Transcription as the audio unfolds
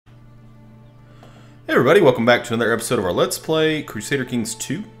Hey everybody, welcome back to another episode of our Let's Play Crusader Kings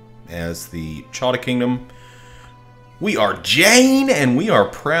 2 as the Chota Kingdom. We are Jain, and we are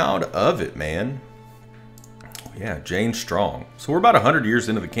proud of it, man. Yeah, Jain strong. So we're about 100 years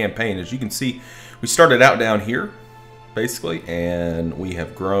into the campaign. As you can see, we started out down here, basically, and we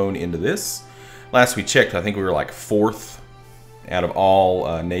have grown into this. Last we checked, I think we were like 4th out of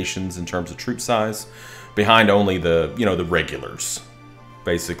all nations in terms of troop size, behind only the, the regulars.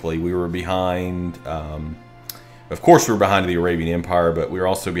 Basically, we were behind, of course we were behind the Arabian Empire, but we were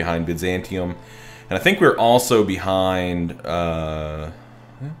also behind Byzantium. And I think we were also behind, let's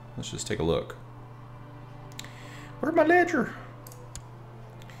just take a look. Where's my ledger?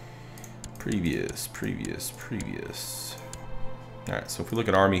 Previous. Alright, so if we look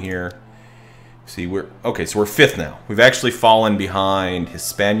at army here, see we're, okay, so we're 5th now. We've actually fallen behind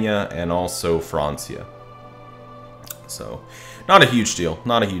Hispania and also Francia. So, not a huge deal.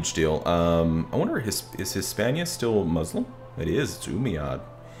 Not a huge deal. I wonder, is Hispania still Muslim? It is. It's Umayyad.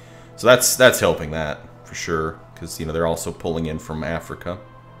 So that's helping that for sure, because they're also pulling in from Africa.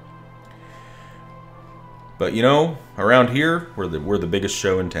 But around here, we're the biggest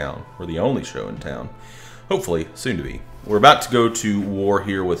show in town. We're the only show in town. Hopefully, soon to be. We're about to go to war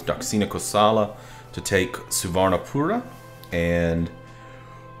here with Daksina Kosala to take Suvarnapura, and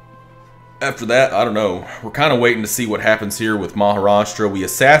after that, I don't know. We're kind of waiting to see what happens here with Maharashtra. We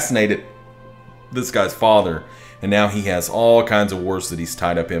assassinated this guy's father, and now he has all kinds of wars that he's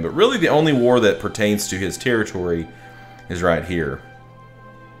tied up in. But really, the only war that pertains to his territory is right here.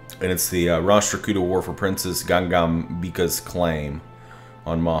 And it's the Rashtrakuta War for Princess Gangambika's claim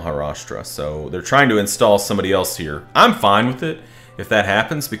on Maharashtra. So they're trying to install somebody else here. I'm fine with it if that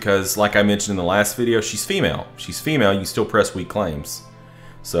happens, because like I mentioned in the last video, she's female. She's female, you still press weak claims.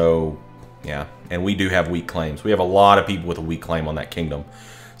 So yeah, and we do have weak claims. We have a lot of people with a weak claim on that kingdom.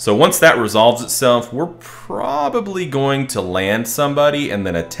 So once that resolves itself, we're probably going to land somebody and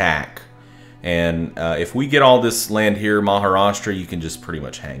then attack. And if we get all this land here, Maharashtra, you can just pretty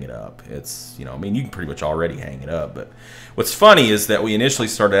much hang it up. It's, I mean, you can pretty much already hang it up. But what's funny is that we initially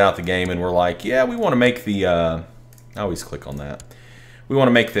started out the game and we're like, yeah, we want to make the, I always click on that. We want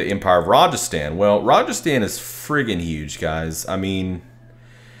to make the Empire of Rajasthan. Well, Rajasthan is friggin' huge, guys. I mean,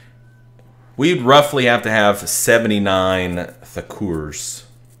 we'd roughly have to have 79 Thakurs,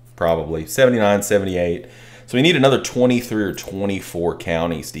 probably. 79, 78. So we need another 23 or 24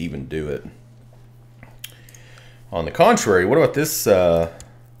 counties to even do it. On the contrary, what about this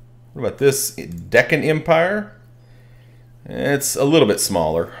Deccan Empire? It's a little bit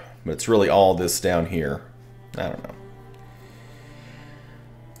smaller, but it's really all this down here. I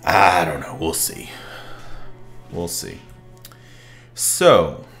don't know. We'll see. We'll see.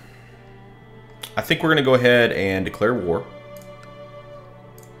 So, I think we're going to go ahead and declare war.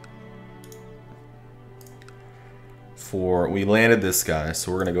 We landed this guy,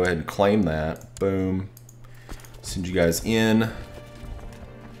 so we're going to go ahead and claim that. Boom. Send you guys in.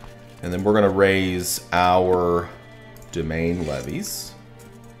 And then we're going to raise our domain levies.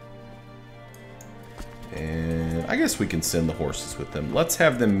 And I guess we can send the horses with them. Let's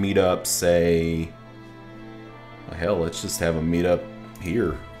have them meet up, say, well, hell, let's just have them meet up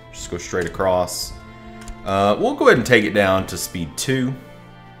here. Just go straight across. We'll go ahead and take it down to speed 2.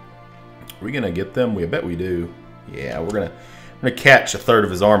 Are we gonna get them? I bet we do. Yeah, we're gonna catch a third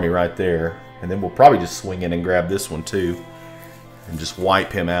of his army right there, and then we'll probably just swing in and grab this one too, and just wipe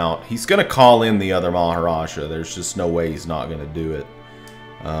him out. He's gonna call in the other Maharaja. There's just no way he's not gonna do it.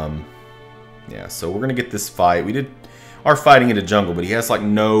 Yeah, so we're gonna get this fight. We did our fighting in the jungle, but he has like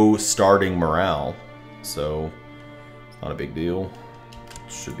no starting morale, so it's not a big deal.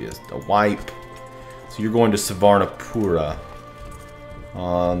 Should be a wipe. So you're going to Suvarnapura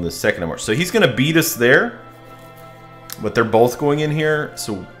on the 2nd of March. So he's going to beat us there, but they're both going in here.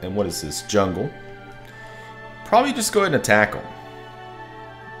 So, and what is this? Jungle. Probably just go ahead and attack them.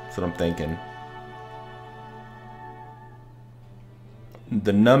 That's what I'm thinking.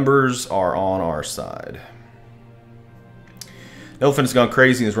 The numbers are on our side. The elephant has gone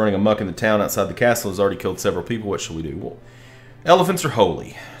crazy and is running amok in the town outside the castle. Has already killed several people. What shall we do? Well, elephants are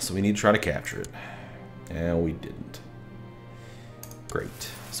holy, so we need to try to capture it. And we didn't. Great.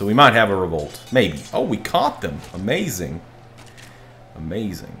 So we might have a revolt. Maybe. Oh, we caught them. Amazing.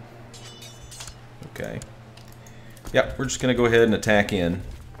 Amazing. Okay. Yep, we're just going to go ahead and attack in.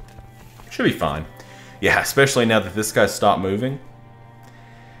 Should be fine. Yeah, especially now that this guy's stopped moving.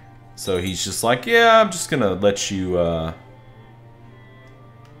 So he's just like, yeah, I'm just going to let you,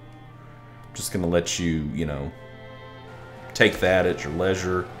 take that at your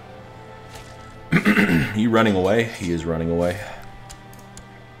leisure. He running away? He is running away.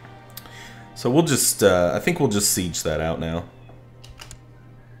 So we'll just, I think we'll just siege that out now.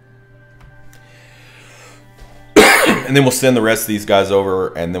 And then we'll send the rest of these guys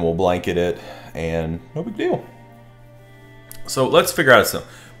over, and then we'll blanket it, and no big deal. So let's figure out something.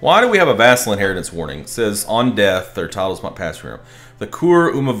 Why do we have a vassal inheritance warning? It says, on death, their titles might pass from the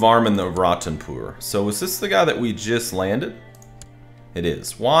Kur Umavarman the Vratanpur. So is this the guy that we just landed? It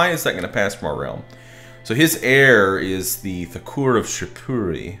is. Why is that going to pass from our realm? So his heir is the Thakur of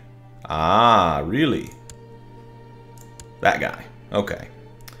Shapuri. Ah, really? That guy. Okay.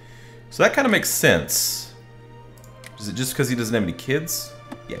 So that kind of makes sense. Is it just because he doesn't have any kids?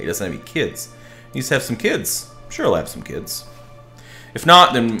 Yeah, he doesn't have any kids. He needs to have some kids. I'm sure he'll have some kids. If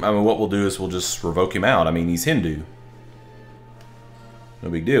not, then I mean, what we'll do is we'll just revoke him out. I mean, he's Hindu. No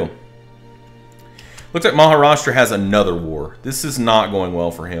big deal. Looks like Maharashtra has another war. This is not going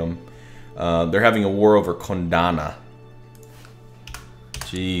well for him. They're having a war over Kondana.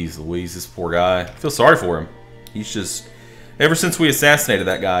 Jeez Louise, this poor guy. I feel sorry for him. He's just... Ever since we assassinated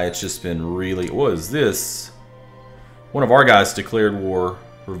that guy, it's just been really... What is this? One of our guys declared war,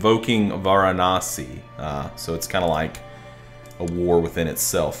 revoking Varanasi. So it's kind of like a war within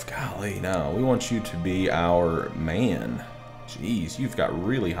itself. Golly, no. We want you to be our man. Jeez, you've got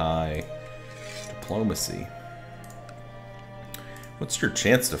really high diplomacy. What's your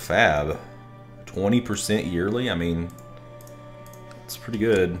chance to fab? 20% yearly? I mean... It's pretty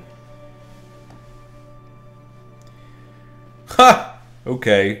good. Ha!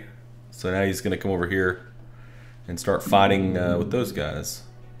 Okay. So now he's going to come over here and start fighting with those guys.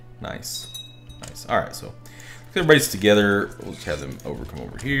 Nice. Nice. Alright, so if everybody's together, we'll just have them come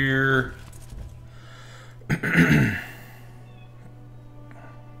over here. I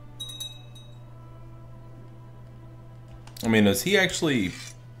mean, is he actually...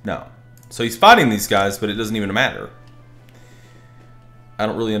 No. So he's fighting these guys, but it doesn't even matter. I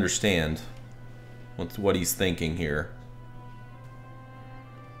don't really understand what he's thinking here.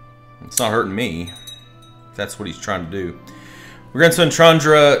 It's not hurting me. If that's what he's trying to do. We're grandson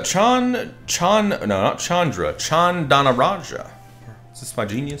Chandra... No, not Chandra. Chandanaraja. Is this my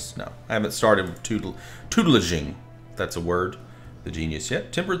genius? No. I haven't started with tutelaging. If that's a word. The genius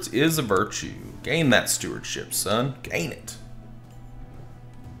yet. Temperance is a virtue. Gain that stewardship, son. Gain it.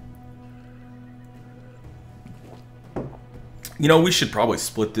 You know, we should probably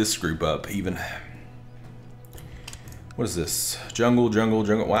split this group up even. What is this? Jungle, jungle,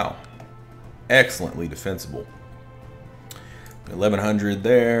 jungle. Wow. Excellently defensible. 1100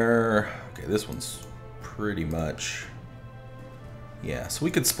 there. Okay, this one's pretty much... Yeah, so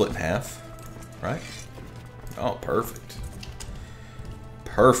we could split in half, right? Oh, perfect.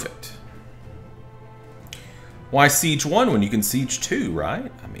 Perfect. Why siege one when you can siege two,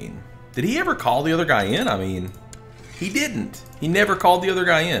 right? I mean, did he ever call the other guy in? I mean, he didn't. He never called the other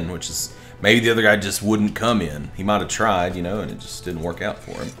guy in, which is... Maybe the other guy just wouldn't come in. He might have tried, you know, and it just didn't work out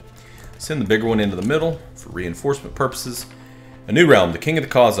for him. Send the bigger one into the middle for reinforcement purposes. A new realm, the king of the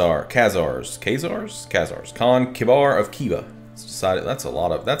Khazars. Khan Kibar of Khiva. It's decided that's a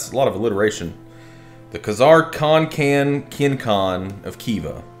lot of alliteration. The Khazar Khan Kin Khan of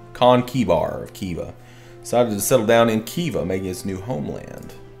Khiva. Khan Kibar of Khiva. Decided to settle down in Khiva, making his new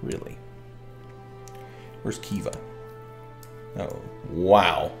homeland. Really. Where's Khiva? Oh,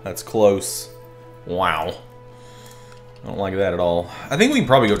 wow. That's close. Wow. I don't like that at all. I think we can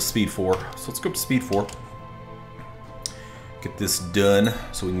probably go to speed 4. So let's go up to speed 4. Get this done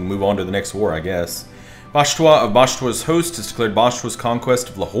so we can move on to the next war, I guess. Bashtwa of Bashtwa's host has declared Bashtwa's conquest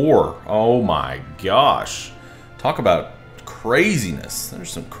of Lahore. Oh my gosh. Talk about craziness. There's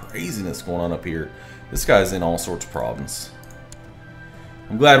some craziness going on up here. This guy's in all sorts of problems.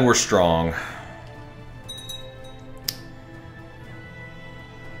 I'm glad we're strong.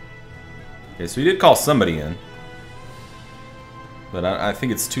 Okay, so he did call somebody in. But I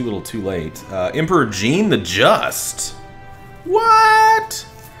think it's too little too late. Emperor Jain the Just. What?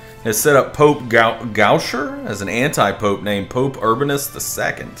 Has set up Pope Gausher as an anti-pope named Pope Urbanus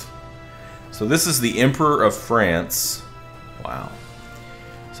II. So this is the Emperor of France. Wow.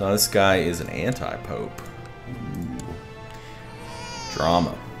 So this guy is an anti-pope.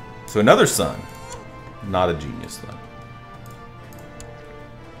 Drama. So another son. Not a genius though.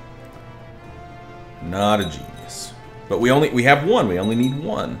 Not a genius. But we have one. We only need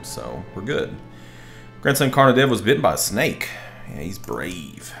one, so we're good. Grandson Karnadev was bitten by a snake. Yeah, he's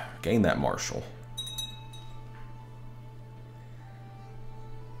brave. Gain that marshal.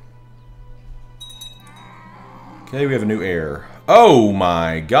 Okay, we have a new heir. Oh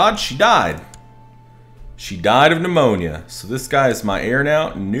my god, she died. She died of pneumonia. So this guy is my heir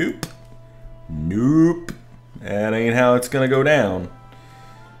now? Nope. Nope. That ain't how it's gonna go down.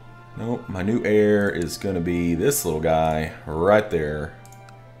 Nope, my new heir is going to be this little guy right there.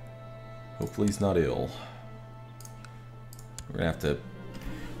 Hopefully he's not ill. We're going to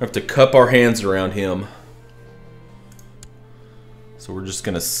have to cup our hands around him. So we're just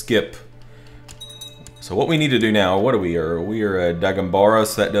going to skip. So what we need to do now, what are we? We are a Dagambara,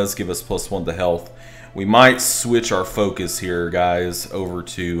 so that does give us +1 to health. We might switch our focus here, guys, over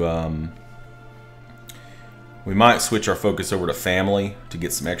to... we might switch our focus over to family to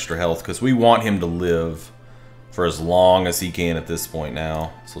get some extra health, because we want him to live for as long as he can at this point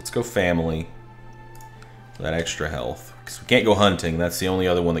now. So let's go family for that extra health. Because we can't go hunting. That's the only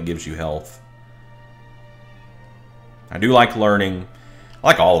other one that gives you health. I do like learning. I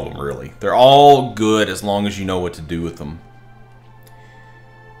like all of them, really. They're all good as long as you know what to do with them.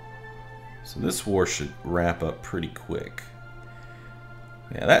 So this war should wrap up pretty quick.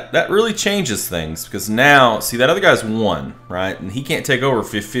 Yeah, that really changes things, because now, see, that other guy's 1, right? And he can't take over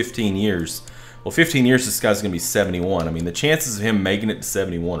for 15 years. Well, 15 years, this guy's going to be 71. I mean, the chances of him making it to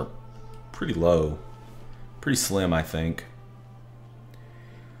 71 are pretty low. Pretty slim, I think.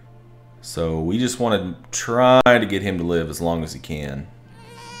 So we just want to try to get him to live as long as he can.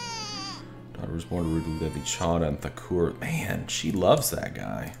 Daughter was born to Rudu Levichada and Thakur. Man, she loves that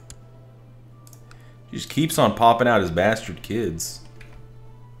guy. She just keeps on popping out his bastard kids.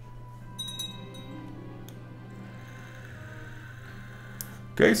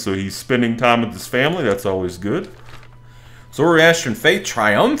 Okay, so he's spending time with his family. That's always good. Zoroastrian faith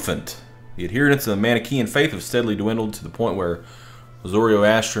triumphant. The adherents of the Manichaean faith have steadily dwindled to the point where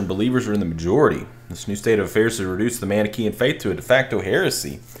Zoroastrian believers are in the majority. This new state of affairs has reduced the Manichaean faith to a de facto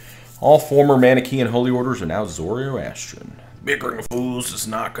heresy. All former Manichaean holy orders are now Zoroastrian. Bickering of fools does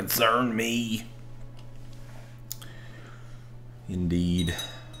not concern me. Indeed.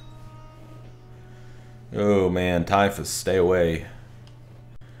 Oh man, Typhus, stay away.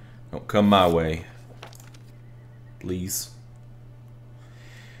 Don't come my way. Please.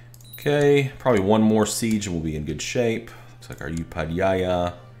 Okay, probably one more siege and we'll be in good shape. Looks like our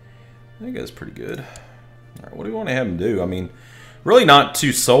Upadhyaya. I think that's pretty good. Alright, what do we want to have him do? I mean, really not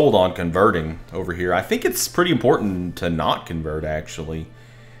too sold on converting over here. I think it's pretty important to not convert, actually.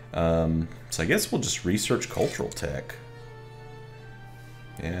 So I guess we'll just research cultural tech.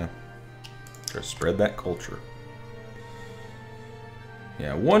 Yeah. Try to spread that culture.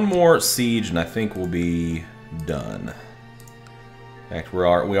 Yeah, one more siege and I think we'll be done. In fact,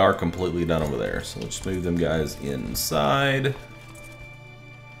 we are completely done over there. So let's move them guys inside.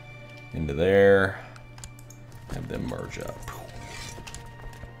 Into there. Have them merge up.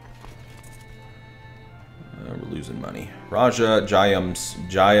 We're losing money. Raja Jaya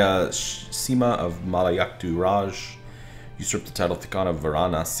Sima of Malayaktu Raj usurped the title Tikana of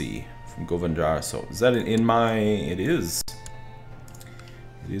Varanasi from Govindara. So is that in my... It is.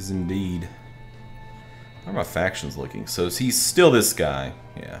 It is indeed. How are my factions looking? So he's still this guy.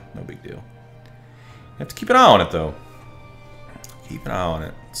 Yeah, no big deal. You have to keep an eye on it, though. Keep an eye on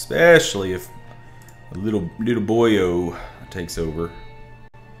it. Especially if a little boyo takes over.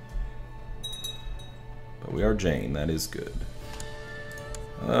 But we are Jain. That is good.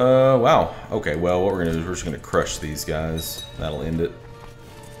 Wow. Okay, well, what we're going to do is we're just going to crush these guys. That'll end it.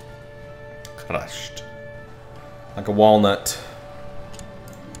 Crushed. Like a walnut.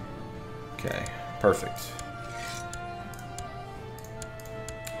 Okay, perfect.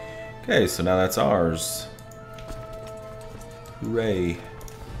 Okay, so now that's ours. Hooray.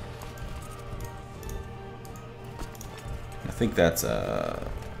 I think that's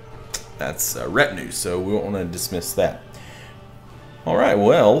retinue, so we won't want to dismiss that. Alright,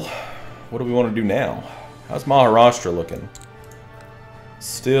 well, what do we want to do now? How's Maharashtra looking?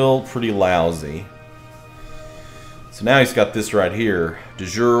 Still pretty lousy. So now he's got this right here. De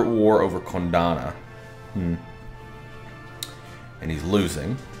jure war over Kondana. And he's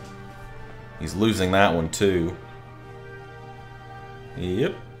losing. He's losing that one too.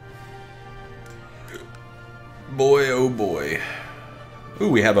 Yep. Boy, oh boy. Ooh,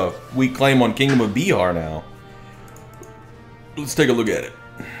 we have a weak claim on Kingdom of Bihar now. Let's take a look at it.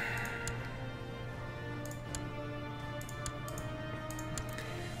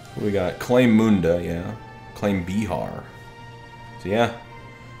 We got claim Munda, yeah. Claim Bihar. So yeah,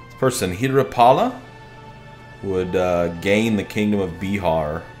 this person Hirapala would gain the Kingdom of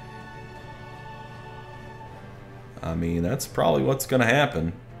Bihar. I mean, that's probably what's going to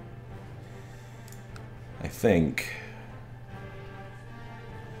happen. I think.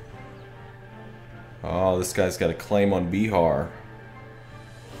 Oh, this guy's got a claim on Bihar.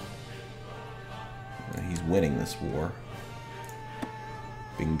 He's winning this war.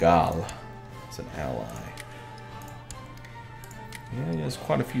 Bengal is an ally. Yeah, he has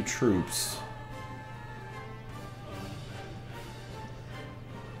quite a few troops.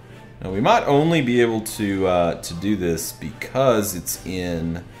 Now we might only be able to do this because it's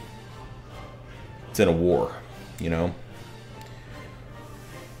in a war, you know.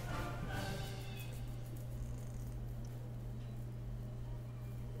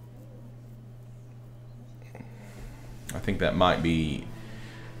 I think that might be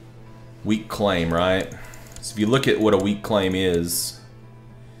weak claim, right? So if you look at what a weak claim is,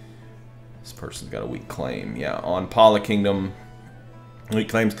 this person's got a weak claim. Yeah, on Pala Kingdom, weak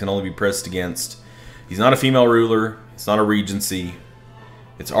claims can only be pressed against. He's not a female ruler. It's not a regency.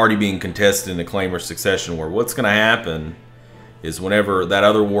 It's already being contested in a claim or succession war. What's going to happen is whenever that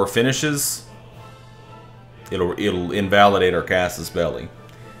other war finishes, it'll invalidate our casus belli,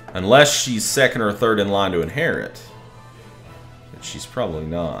 unless she's second or third in line to inherit. But she's probably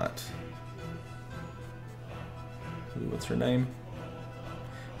not. Ooh, what's her name?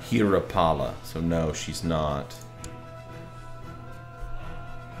 Hirapala. So no, she's not.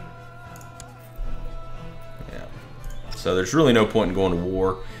 Yeah. So there's really no point in going to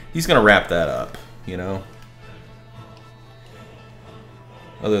war. He's going to wrap that up, you know.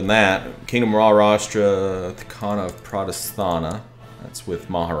 Other than that, Kingdom Maharashtra, the Khana of Pradesthana. That's with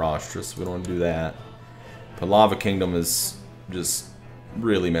Maharashtra, so we don't want to do that. Pallava Kingdom is just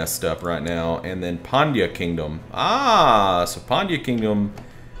really messed up right now. And then Pandya Kingdom. Ah, so Pandya Kingdom...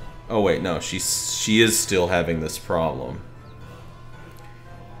 Oh wait, no, she is still having this problem.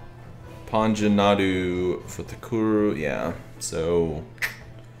 Panjanadu Futakuru, yeah. So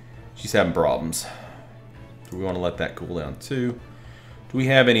she's having problems. So we want to let that cool down too. Do we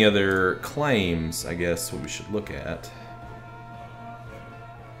have any other claims, I guess, what we should look at?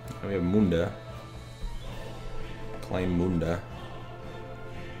 We have Munda. Claim Munda.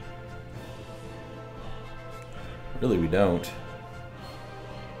 Really, we don't.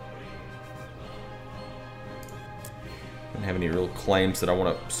 Don't have any real claims that I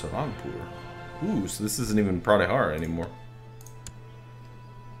want to... Saranpur. Ooh, so this isn't even Pratihara anymore.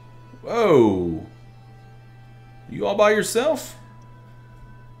 Whoa! You all by yourself?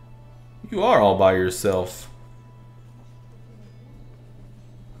 You are all by yourself.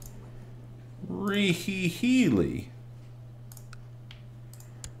 Rihihili.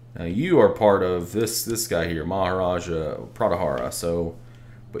 Now you are part of this guy here, Maharaja Pratihara. So,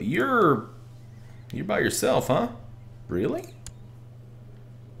 but you're by yourself, huh? Really?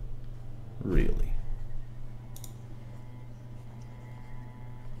 Really?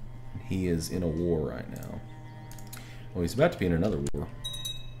 He is in a war right now. Well, he's about to be in another war.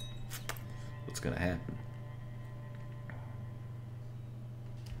 What's gonna happen?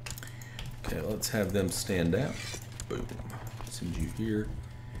 Okay, let's have them stand out. Boom. Send you here.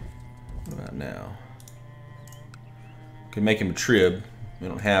 What about now? Could make him a trib. We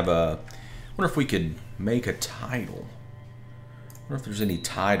don't have a... I wonder if we could make a title. I wonder if there's any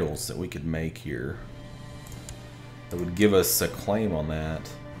titles that we could make here that would give us a claim on that.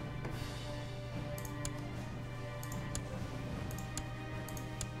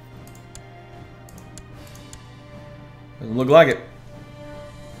 Doesn't look like it.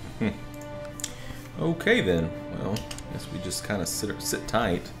 Okay then. Well, I guess we just kind of sit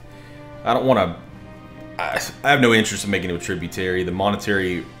tight. I don't want to... I have no interest in making him a tributary. The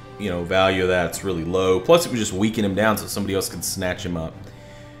monetary, you know, value of that's really low. Plus, it would just weaken him down so somebody else could snatch him up.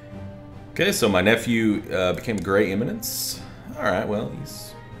 Okay, so my nephew became a Gray Eminence. All right, well,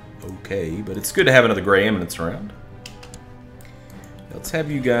 he's okay, but it's good to have another Gray Eminence around. Let's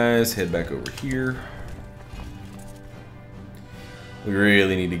have you guys head back over here. We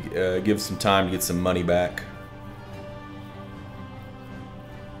really need to give some time to get some money back.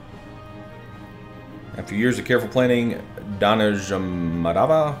 After years of careful planning,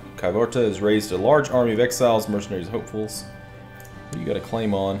 Danajamadava Kaivorta has raised a large army of exiles, mercenaries, hopefuls. What do you got a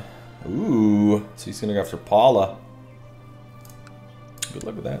claim on? Ooh, so he's gonna go after Paula. Good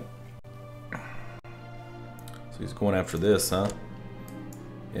luck with that. So he's going after this, huh?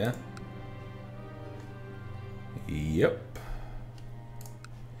 Yeah? Yep.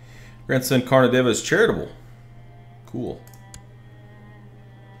 Grandson Karnadeva is charitable. Cool.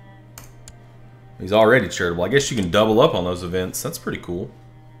 He's already charitable. I guess you can double up on those events. That's pretty cool.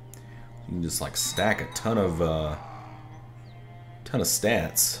 You can just like stack a ton of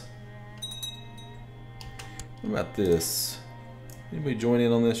stats. What about this? Anybody join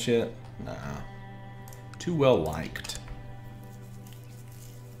in on this yet? Nah. Too well liked.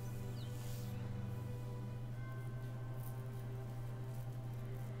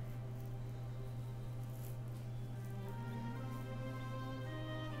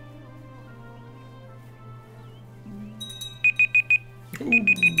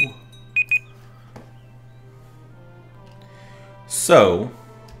 So,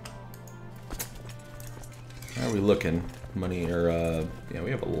 how are we looking? Money or yeah, we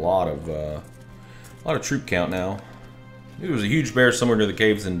have a lot of troop count now. There was a huge bear somewhere near the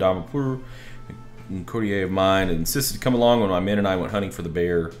caves in Damapur. A courtier of mine insisted to come along when my men and I went hunting for the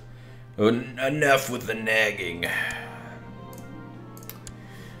bear. Oh, enough with the nagging.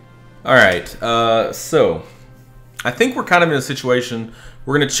 All right, so I think we're kind of in a situation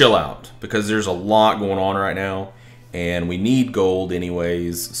we're gonna chill out because there's a lot going on right now, and we need gold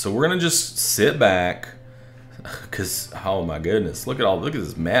anyways. So we're gonna just sit back, because oh my goodness, look at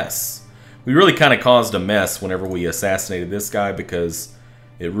this mess. We really kind of caused a mess whenever we assassinated this guy because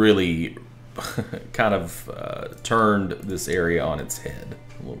it really kind of turned this area on its head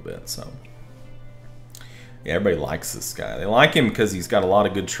a little bit. So yeah, everybody likes this guy. They like him because he's got a lot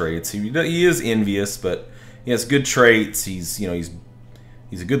of good traits. He is envious, but he has good traits. He's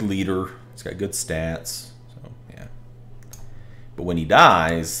a good leader. He's got good stats. So yeah. But when he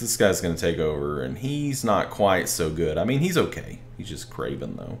dies, this guy's going to take over, and he's not quite so good. I mean, he's okay. He's just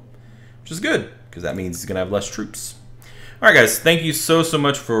craven though, which is good because that means he's going to have less troops. All right, guys. Thank you so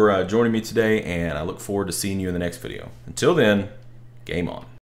much for joining me today, and I look forward to seeing you in the next video. Until then, game on.